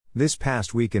This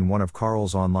past week in one of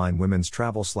Carl's online women's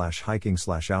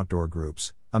travel/hiking/outdoor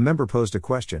groups, a member posed a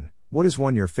question: what is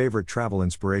one your favorite travel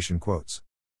inspiration quotes?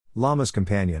 Lama's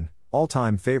Companion,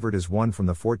 all-time favorite is one from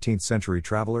the 14th century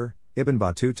traveler, Ibn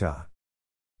Battuta.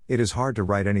 It is hard to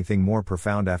write anything more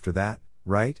profound after that,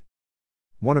 right?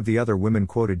 One of the other women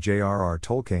quoted J.R.R.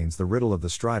 Tolkien's The Riddle of the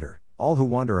Strider, all who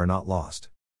wander are not lost.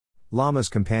 Lama's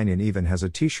Companion even has a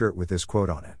t-shirt with this quote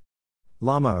on it.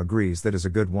 Lama agrees that is a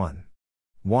good one.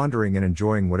 Wandering and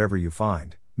enjoying whatever you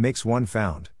find, makes one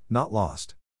found, not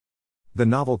lost. The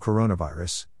novel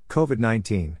coronavirus,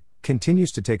 COVID-19,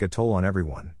 continues to take a toll on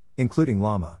everyone, including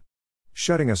Lama.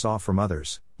 Shutting us off from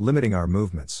others, limiting our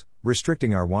movements,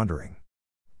 restricting our wandering.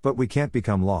 But we can't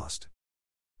become lost.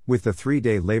 With the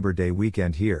 3-day Labor Day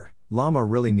weekend here, Lama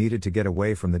really needed to get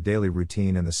away from the daily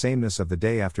routine and the sameness of the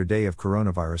day after day of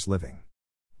coronavirus living.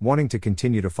 Wanting to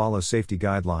continue to follow safety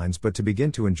guidelines but to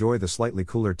begin to enjoy the slightly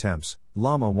cooler temps,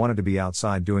 Lama wanted to be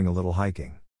outside doing a little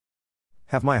hiking.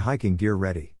 Have my hiking gear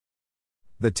ready.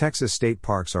 The Texas state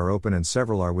parks are open and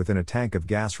several are within a tank of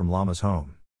gas from Lama's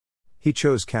home. He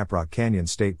chose Caprock Canyon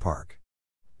State Park.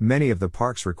 Many of the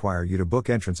parks require you to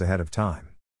book entrance ahead of time.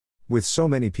 With so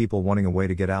many people wanting a way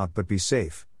to get out but be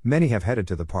safe, many have headed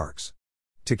to the parks.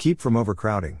 To keep from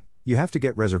overcrowding, you have to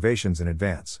get reservations in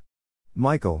advance.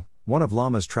 Michael, one of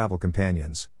Lama's travel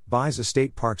companions, buys a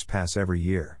state parks pass every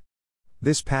year.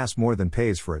 This pass more than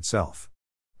pays for itself.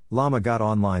 Lama got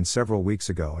online several weeks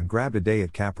ago and grabbed a day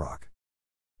at Caprock.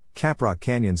 Caprock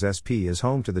Canyon's SP is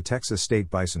home to the Texas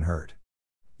State Bison herd.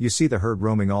 You see the herd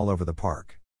roaming all over the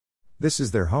park. This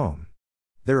is their home.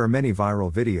 There are many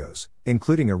viral videos,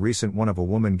 including a recent one of a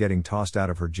woman getting tossed out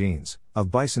of her jeans,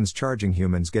 of bisons charging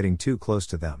humans getting too close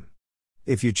to them.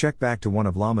 If you check back to one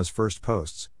of Lama's first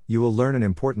posts, you will learn an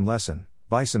important lesson: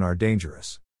 bison are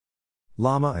dangerous.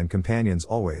 Lama and companions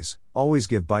always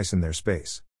give bison their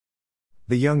space.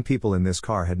 The young people in this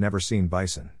car had never seen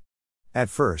bison. At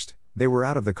first, they were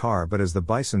out of the car, but as the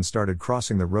bison started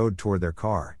crossing the road toward their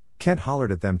car, Kent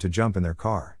hollered at them to jump in their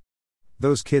car.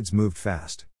 Those kids moved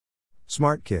fast.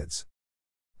 Smart kids.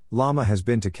 Lama has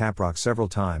been to Caprock several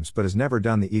times but has never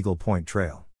done the Eagle Point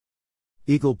Trail.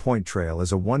 Eagle Point Trail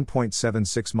is a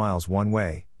 1.76 miles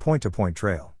one-way, point-to-point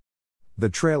trail. The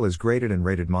trail is graded and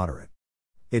rated moderate.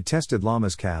 It tested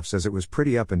Lama's calves as it was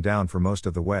pretty up and down for most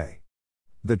of the way.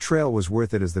 The trail was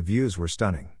worth it as the views were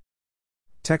stunning.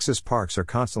 Texas parks are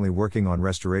constantly working on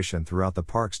restoration throughout the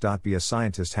parks. Be a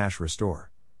scientist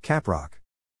 #restore. Caprock.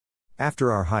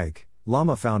 After our hike,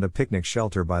 Lama found a picnic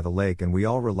shelter by the lake and we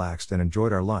all relaxed and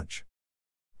enjoyed our lunch.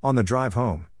 On the drive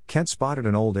home, Kent spotted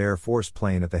an old Air Force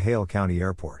plane at the Hale County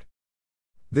Airport.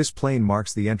 This plane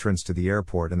marks the entrance to the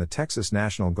airport and the Texas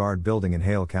National Guard building in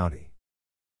Hale County.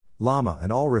 Lama and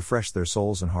all refreshed their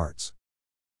souls and hearts.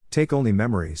 Take only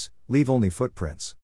memories, leave only footprints.